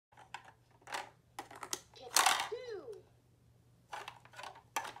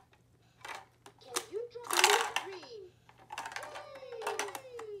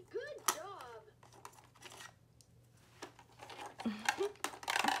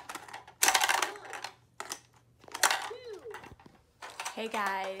Hey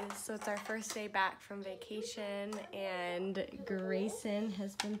guys, so it's our first day back from vacation and Grayson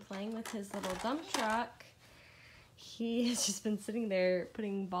has been playing with his little dump truck. He has just been sitting there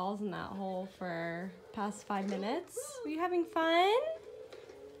putting balls in that hole for the past 5 minutes. Were you having fun?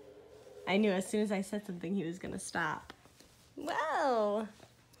 I knew as soon as I said something he was gonna stop. Whoa!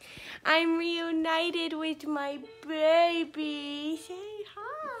 I'm reunited with my baby. Say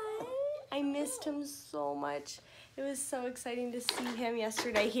hi. I missed him so much. It was so exciting to see him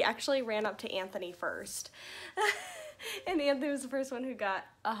yesterday. He actually ran up to Anthony first. And Anthony was the first one who got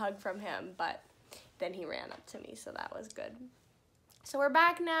a hug from him, but then he ran up to me, so that was good. So we're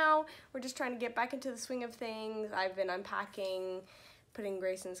back now. We're just trying to get back into the swing of things. I've been unpacking, putting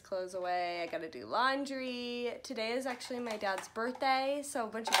Greyson's clothes away. I gotta do laundry. Today is actually my dad's birthday, so a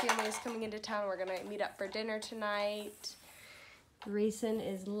bunch of family is coming into town. We're gonna meet up for dinner tonight. Grayson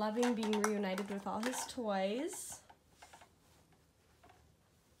is loving being reunited with all his toys.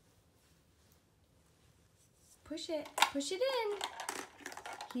 Push it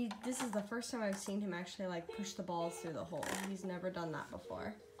in. This is the first time I've seen him actually like push the balls through the hole. He's never done that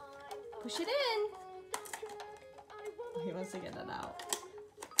before. Push it in. He wants to get it out.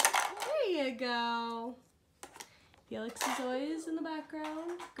 There you go. Felix is always in the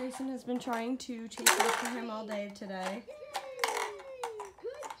background. Grayson has been trying to chase after him all day today.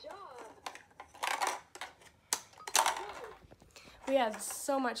 We had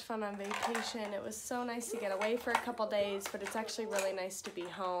so much fun on vacation. It was so nice to get away for a couple days, but it's actually really nice to be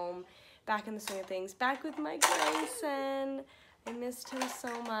home, back in the swing of things, back with my Greyson. I missed him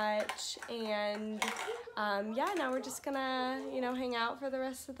so much, and yeah, now we're just gonna, hang out for the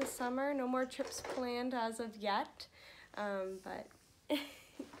rest of the summer. No more trips planned as of yet, but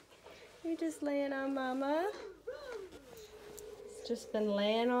you're just laying on Mama. It's just been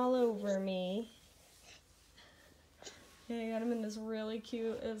laying all over me. Yeah, I got him in this really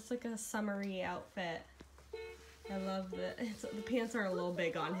cute, it's like a summery outfit. I love the pants are a little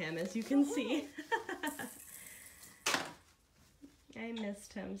big on him, as you can see. I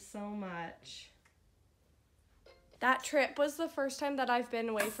missed him so much. That trip was the first time that I've been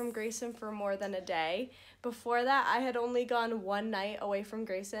away from Grayson for more than a day. Before that, I had only gone one night away from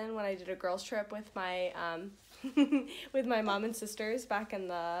Grayson when I did a girls trip with my with my mom and sisters back in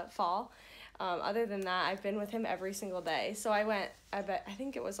the fall. Other than that, I've been with him every single day. So I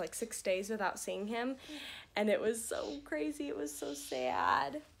think it was like 6 days without seeing him, and it was so crazy. It was so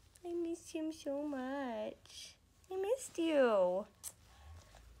sad. I missed him so much. I missed you.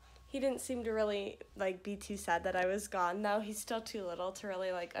 He didn't seem to really be too sad that I was gone, though. He's still too little to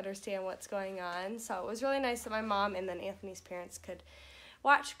really understand what's going on. So it was really nice that my mom and then Anthony's parents could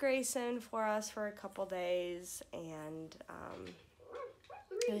watch Grayson for us for a couple days, and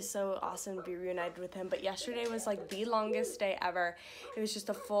it was so awesome to be reunited with him. But yesterday was the longest day ever. It was just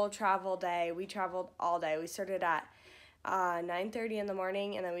a full travel day. We traveled all day. We started at 9:30 in the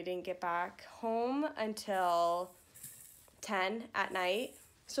morning, and then we didn't get back home until 10 at night.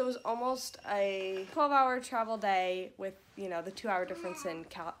 So it was almost a 12-hour travel day with, the 2-hour difference in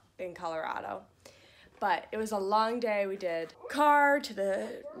Colorado. But it was a long day. We did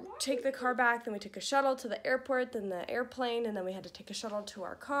take the car back, then we took a shuttle to the airport, then the airplane, and then we had to take a shuttle to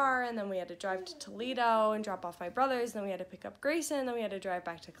our car, and then we had to drive to Toledo and drop off my brothers, then we had to pick up Grayson, and then we had to drive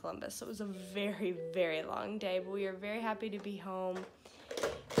back to Columbus. So it was a very, very long day, but we were very happy to be home.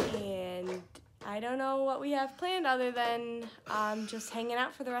 And I don't know what we have planned other than just hanging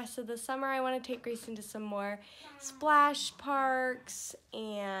out for the rest of the summer. I want to take Grayson to some more splash parks,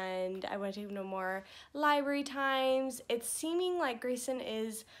 and I want to take him to more library times. It's seeming like Grayson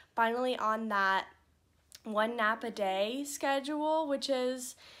is finally on that 1 nap a day schedule, which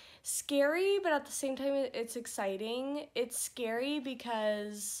is scary, but at the same time it's exciting. It's scary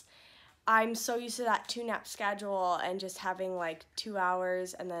because I'm so used to that 2-nap schedule and just having 2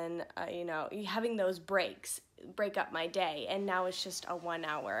 hours, and then having those break up my day, and now it's just a 1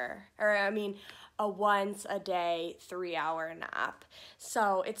 hour, a once a day 3-hour nap.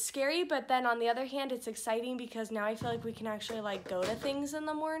 So it's scary, but then on the other hand, it's exciting because now I feel like we can actually go to things in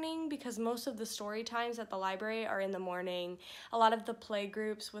the morning, because most of the story times at the library are in the morning. A lot of the play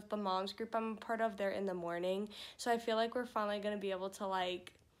groups with the moms group I'm a part of, they're in the morning. So I feel like we're finally going to be able to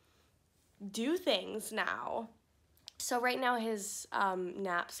do things now. So right now his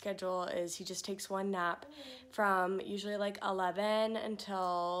nap schedule is he just takes 1 nap from usually 11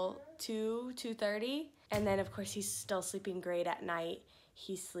 until 2:30, and then of course he's still sleeping great at night.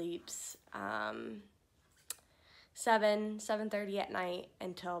 He sleeps 7:30 at night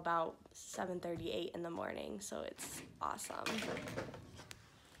until about 7:38 in the morning, so it's awesome.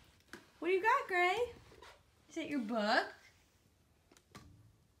 What do you got, Gray? Is that your book?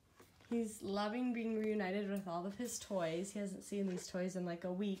 He's loving being reunited with all of his toys. He hasn't seen these toys in like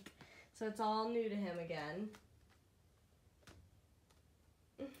a week, so it's all new to him again.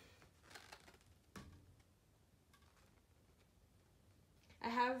 I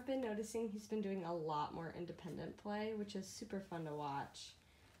have been noticing he's been doing a lot more independent play, which is super fun to watch.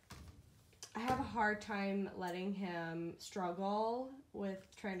 I have a hard time letting him struggle with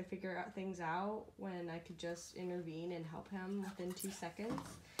trying to figure out things out when I could just intervene and help him within 2 seconds.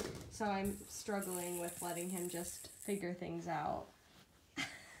 So I'm struggling with letting him just figure things out.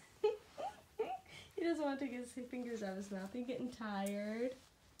 He doesn't want to take his fingers out of his mouth. He's getting tired.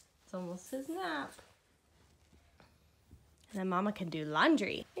 It's almost his nap. And then Mama can do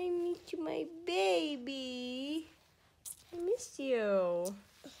laundry. I miss you, my baby. I miss you.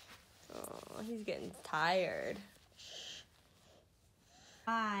 Oh, he's getting tired.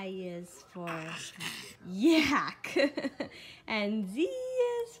 Y is for yak. And Z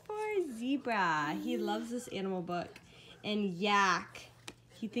is for zebra. He loves this animal book. And yak,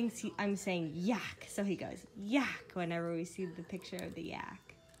 he thinks I'm saying yak. So he goes yak whenever we see the picture of the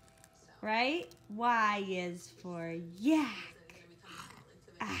yak. Right? Y is for yak.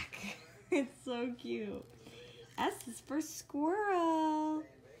 Ack. It's so cute. S is for squirrel.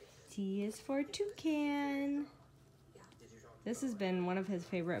 T is for toucan. This has been one of his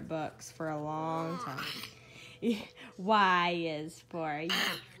favorite books for a long time. Y is for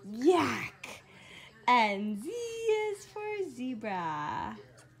yak. And Z is for zebra.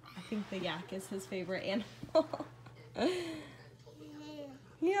 I think the yak is his favorite animal.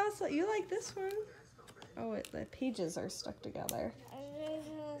 You like this one? Oh, the pages are stuck together.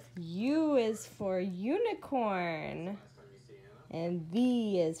 U is for unicorn. And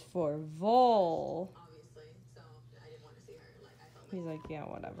V is for vole. He's like, yeah,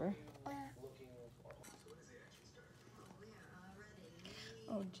 whatever.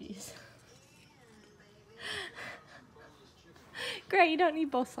 Oh, jeez. Great, you don't need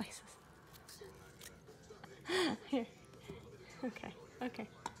both slices. Here. Okay.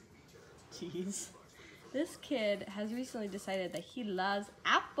 Jeez. This kid has recently decided that he loves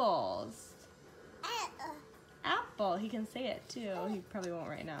apples. Apple. He can say it too. He probably won't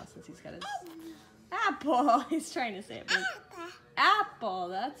right now since he's got his apple. He's trying to say it. Apple.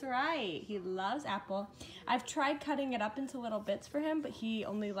 That's right. He loves apple. I've tried cutting it up into little bits for him, but he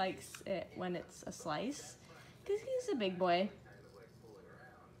only likes it when it's a slice because he's a big boy.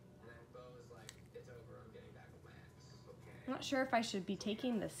 I'm not sure if I should be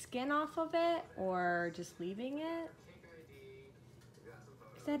taking the skin off of it or just leaving it.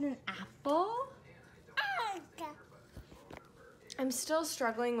 Is that an apple? I'm still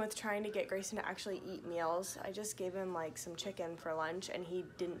struggling with trying to get Grayson to actually eat meals. I just gave him like some chicken for lunch and he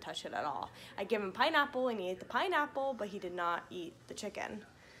didn't touch it at all. I gave him pineapple and he ate the pineapple, but he did not eat the chicken.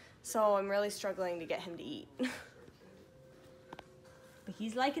 So I'm really struggling to get him to eat. But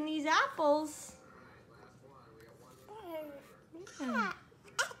he's liking these apples. Yeah.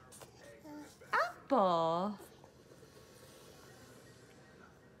 Apple.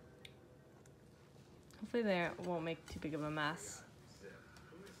 Hopefully they won't make too big of a mess.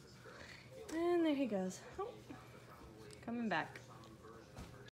 And there he goes. Oh, coming back.